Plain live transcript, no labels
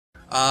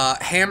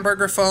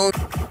Hamburger phone.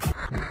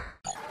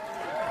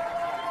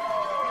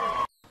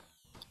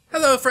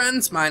 Hello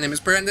friends, my name is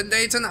Brandon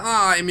Dayton,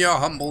 I'm your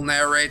humble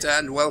narrator,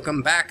 and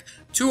welcome back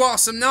to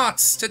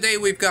Awesomenauts. Today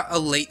we've got a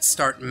late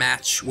start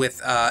match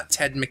with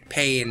Ted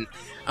McPain,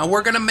 and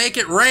we're gonna make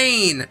it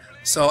rain!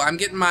 So I'm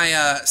getting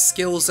my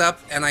skills up,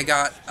 and I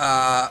got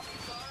a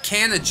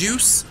can of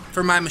juice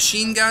for my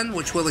machine gun,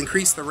 which will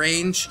increase the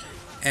range,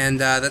 and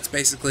that's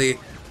basically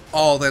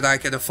all that I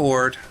could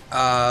afford,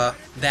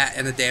 that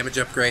and a damage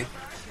upgrade.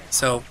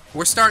 So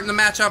we're starting the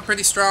match out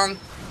pretty strong.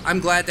 I'm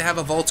glad to have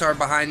a Voltar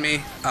behind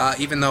me,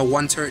 even though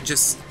one turret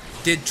just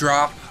did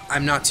drop.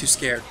 I'm not too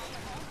scared.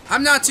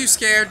 I'm not too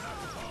scared.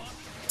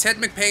 Ted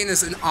McPain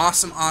is an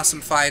awesome, awesome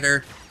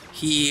fighter.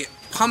 He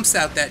pumps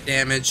out that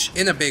damage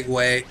in a big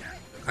way.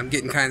 I'm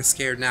getting kind of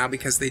scared now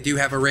because they do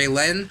have a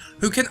Raylen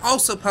who can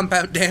also pump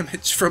out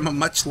damage from a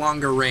much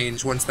longer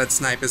range once that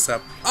snipe is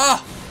up.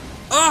 Oh!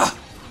 Oh!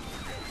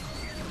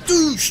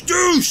 Douche!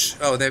 Douche!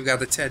 Oh, they've got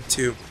the Ted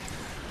too.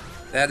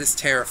 That is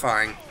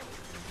terrifying.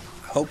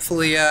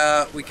 Hopefully,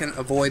 we can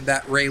avoid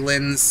that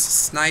Raylen's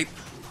snipe.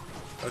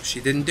 Oh, she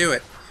didn't do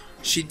it.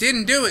 She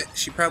didn't do it!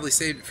 She probably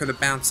saved it for the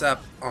bounce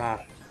up. Oh,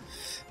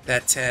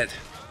 that Ted.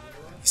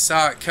 He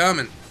saw it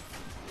coming.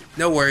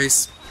 No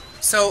worries.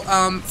 So,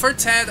 for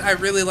Ted, I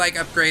really like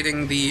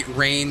upgrading the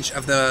range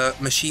of the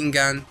machine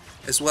gun,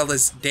 as well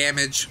as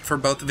damage for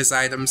both of his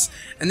items.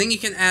 And then you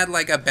can add,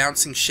 like, a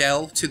bouncing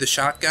shell to the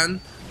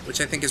shotgun,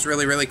 which I think is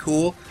really, really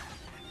cool.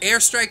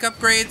 Airstrike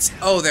upgrades,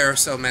 oh, there are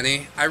so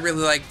many. I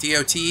really like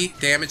DOT,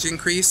 damage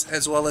increase,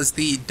 as well as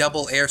the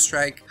double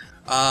airstrike.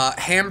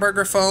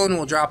 Hamburger phone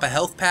will drop a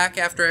health pack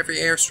after every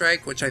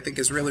airstrike, which I think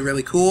is really,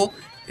 really cool.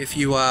 If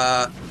you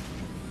are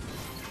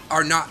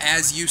not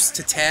as used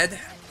to Ted,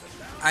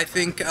 I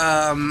think,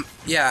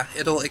 yeah,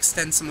 it'll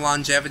extend some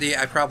longevity.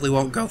 I probably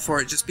won't go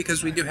for it just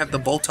because we do have the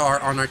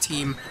Voltar on our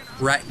team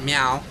right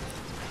now.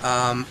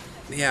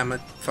 Yeah, I'm gonna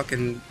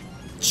fucking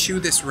chew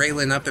this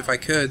Raylen up if I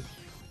could.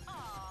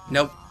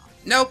 Nope.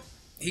 Nope!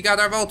 He got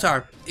our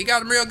Voltar. He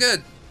got him real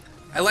good.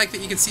 I like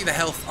that you can see the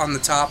health on the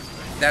top.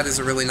 That is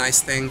a really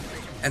nice thing.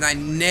 And I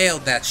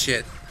nailed that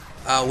shit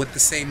with the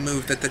same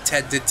move that the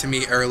Ted did to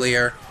me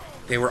earlier.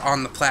 They were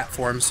on the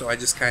platform, so I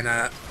just kind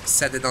of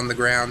set it on the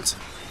ground.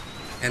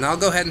 And I'll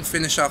go ahead and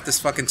finish off this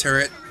fucking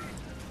turret.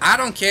 I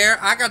don't care.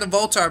 I got a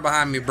Voltar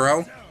behind me,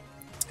 bro.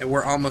 And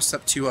we're almost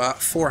up to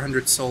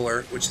 400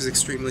 solar, which is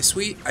extremely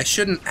sweet. I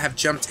shouldn't have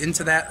jumped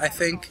into that, I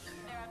think.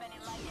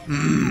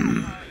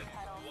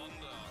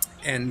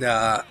 And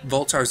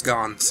Voltar's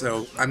gone,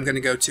 so I'm gonna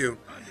go too.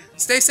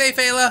 Stay safe,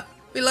 Ayla.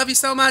 We love you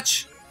so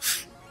much.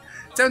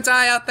 Don't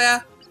die out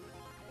there.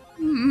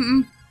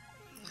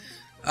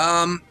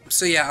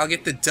 So yeah, I'll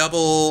get the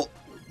double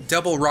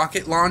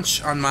rocket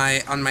launch on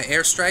my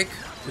airstrike,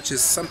 which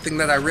is something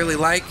that I really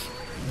like.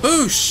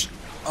 Boosh!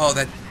 Oh,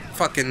 that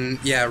fucking,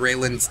 yeah,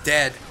 Raylen's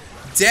dead.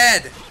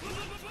 Dead!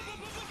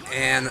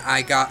 And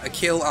I got a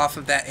kill off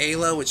of that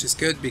Ayla, which is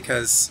good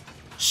because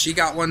she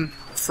got one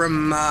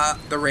from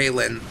the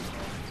Raylen,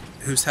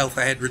 whose health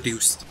I had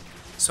reduced.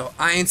 So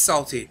I ain't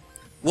salty.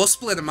 We'll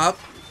split him up.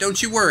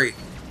 Don't you worry.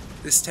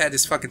 This Ted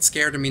is fucking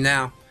scared of me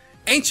now.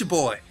 Ain't you,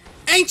 boy?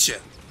 Ain't you?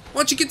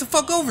 Why don't you get the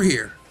fuck over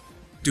here?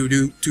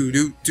 Do-do,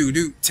 do-do,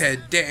 do-do,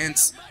 Ted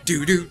dance.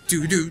 Do-do,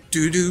 do-do,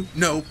 do-do,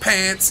 no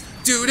pants.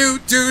 Do-do,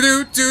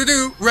 do-do,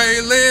 do-do,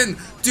 Raylen.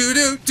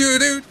 Do-do,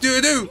 do-do,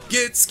 do-do,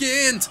 get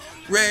skinned.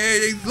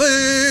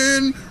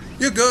 Raylen,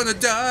 you're gonna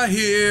die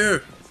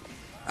here.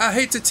 I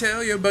hate to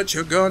tell you, but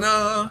you're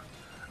gonna.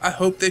 I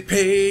hope they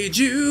paid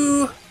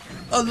you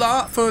a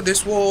lot for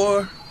this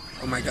war.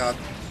 Oh my god.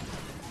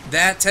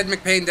 That Ted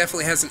McPain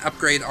definitely has an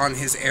upgrade on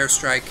his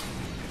airstrike,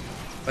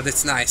 but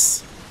it's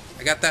nice.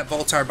 I got that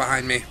Voltar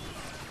behind me.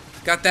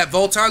 Got that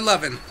Voltar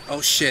loving.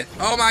 Oh shit.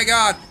 Oh my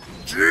god.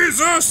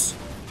 Jesus!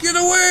 Get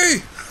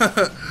away!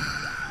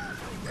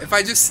 If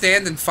I just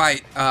stand and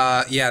fight,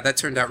 yeah, that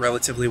turned out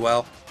relatively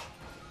well.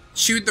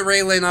 Chewed the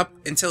Raylen up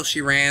until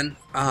she ran,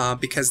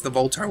 because the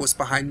Voltar was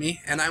behind me,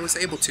 and I was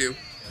able to.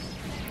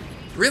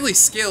 Really,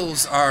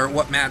 skills are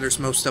what matters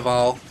most of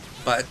all,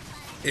 but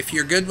if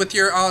you're good with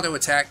your auto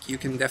attack, you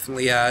can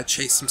definitely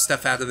chase some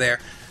stuff out of there,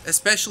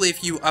 especially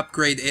if you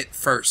upgrade it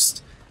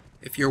first.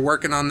 If you're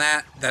working on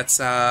that, that's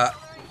a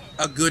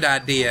good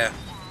idea.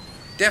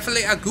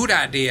 Definitely a good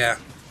idea.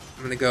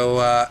 I'm gonna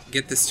go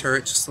get this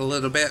turret just a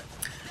little bit.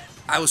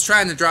 I was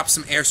trying to drop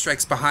some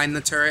airstrikes behind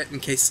the turret in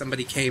case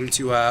somebody came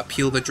to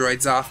peel the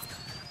droids off.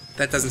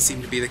 That doesn't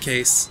seem to be the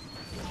case.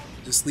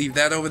 Just leave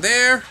that over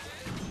there.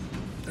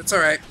 That's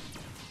alright.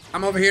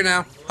 I'm over here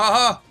now.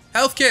 Haha!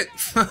 Health kit!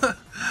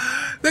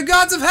 The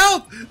gods of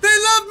health! They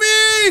love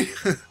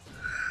me!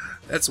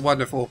 That's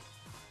wonderful.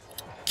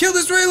 Kill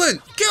this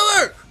Raylen! Kill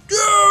her!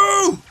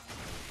 Go!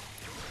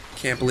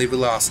 Can't believe we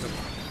lost him.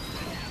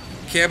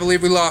 Can't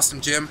believe we lost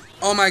him, Jim.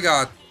 Oh my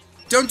god.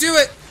 Don't do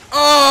it!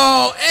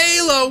 Oh,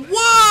 Ayla,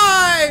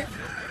 why?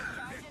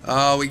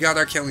 Oh, we got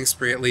our killing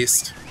spree at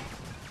least.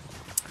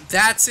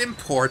 That's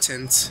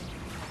important.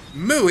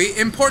 Muy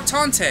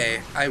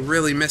importante. I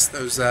really miss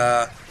those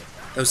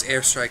those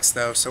airstrikes,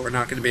 though, so we're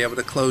not going to be able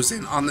to close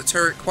in on the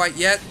turret quite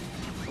yet.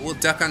 But we'll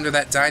duck under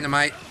that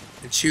dynamite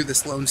and chew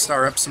this Lone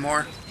Star up some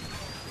more.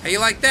 How you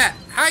like that?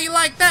 How you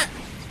like that?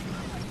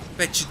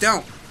 Bet you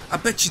don't. I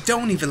bet you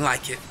don't even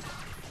like it.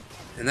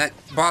 And that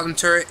bottom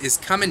turret is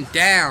coming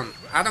down.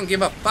 I don't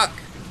give a fuck.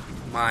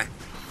 My.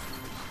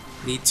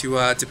 Need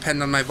to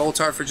depend on my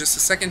Voltar for just a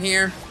second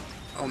here.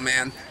 Oh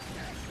man.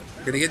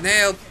 I'm gonna get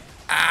nailed.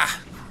 Ah!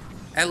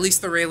 At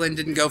least the Raylan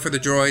didn't go for the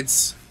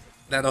droids.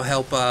 That'll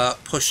help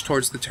push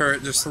towards the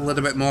turret just a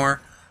little bit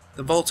more.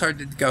 The Voltar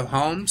did go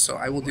home, so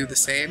I will do the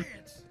same.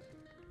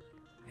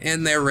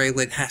 And their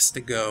Raylan has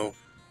to go.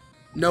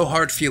 No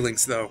hard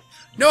feelings, though.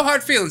 No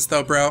hard feelings,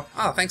 though, bro.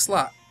 Oh, thanks a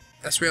lot.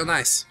 That's real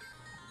nice.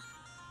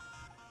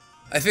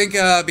 I think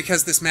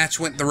because this match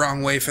went the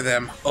wrong way for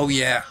them. Oh,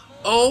 yeah.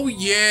 Oh,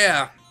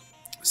 yeah!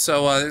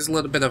 So there's a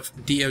little bit of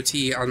DOT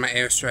on my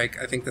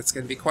airstrike. I think that's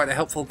going to be quite a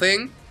helpful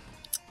thing.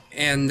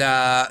 And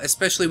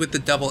especially with the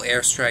double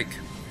airstrike.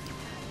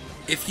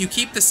 If you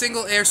keep the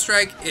single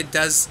airstrike, it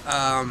does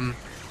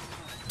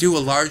do a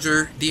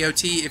larger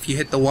DOT if you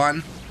hit the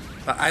one.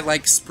 But I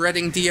like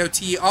spreading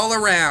DOT all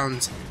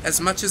around as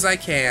much as I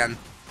can.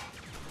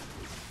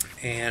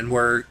 And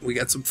we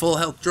got some full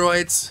health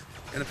droids.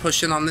 Gonna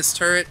push in on this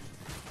turret.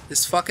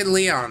 This fucking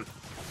Leon.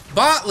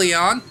 Bot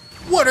Leon,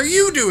 what are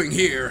you doing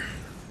here?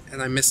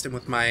 And I missed him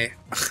with my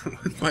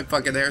with my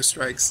fucking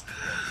airstrikes.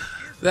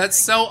 That's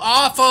so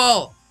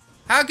awful!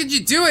 How could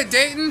you do it,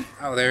 Dayton?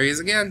 Oh, there he is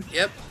again.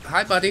 Yep.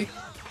 Hi, buddy.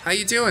 How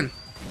you doing?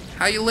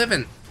 How you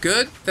living?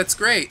 Good? That's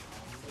great.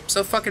 I'm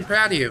so fucking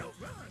proud of you.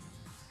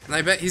 And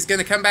I bet he's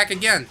gonna come back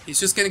again. He's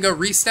just gonna go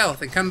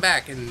re-stealth and come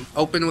back and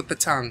open with the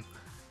tongue.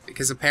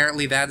 Because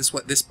apparently that is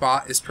what this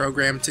bot is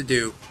programmed to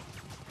do.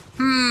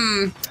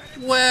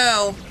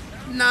 Well,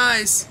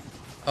 nice.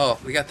 Oh,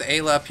 we got the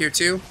Ayla up here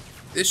too?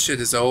 This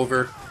shit is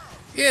over.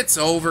 It's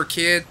over,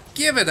 kid.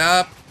 Give it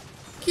up.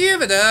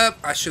 Give it up.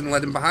 I shouldn't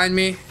let him behind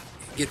me.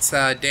 Gets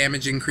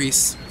damage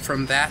increase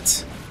from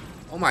that.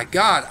 Oh my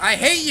god, I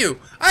hate you!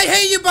 I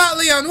hate you, Bot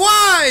Leon!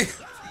 Why?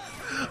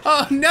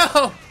 Oh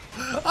no!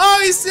 Oh,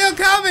 he's still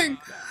coming!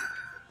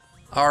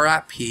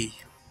 R.I.P.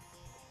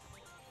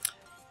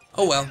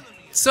 Oh well.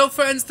 So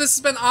friends, this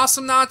has been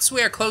Awesomenauts.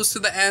 We are close to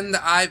the end.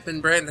 I've been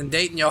Brandon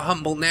Dayton, your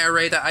humble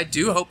narrator. I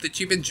do hope that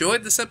you've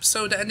enjoyed this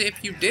episode, and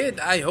if you did,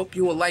 I hope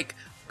you will like,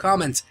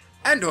 comment,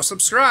 and or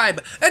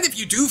subscribe. And if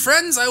you do,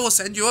 friends, I will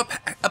send you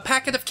a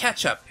packet of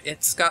ketchup.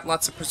 It's got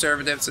lots of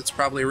preservatives. It's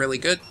probably really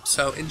good,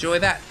 so enjoy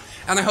that.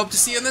 And I hope to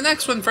see you in the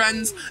next one,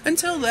 friends.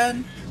 Until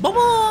then,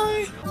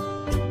 bye-bye!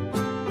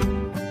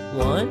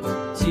 1,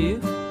 2,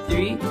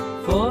 3,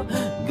 4.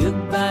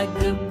 Goodbye,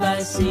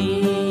 goodbye,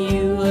 see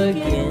you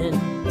again.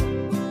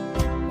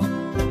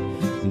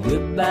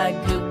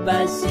 Goodbye,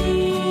 goodbye,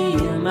 see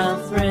you,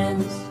 my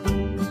friends.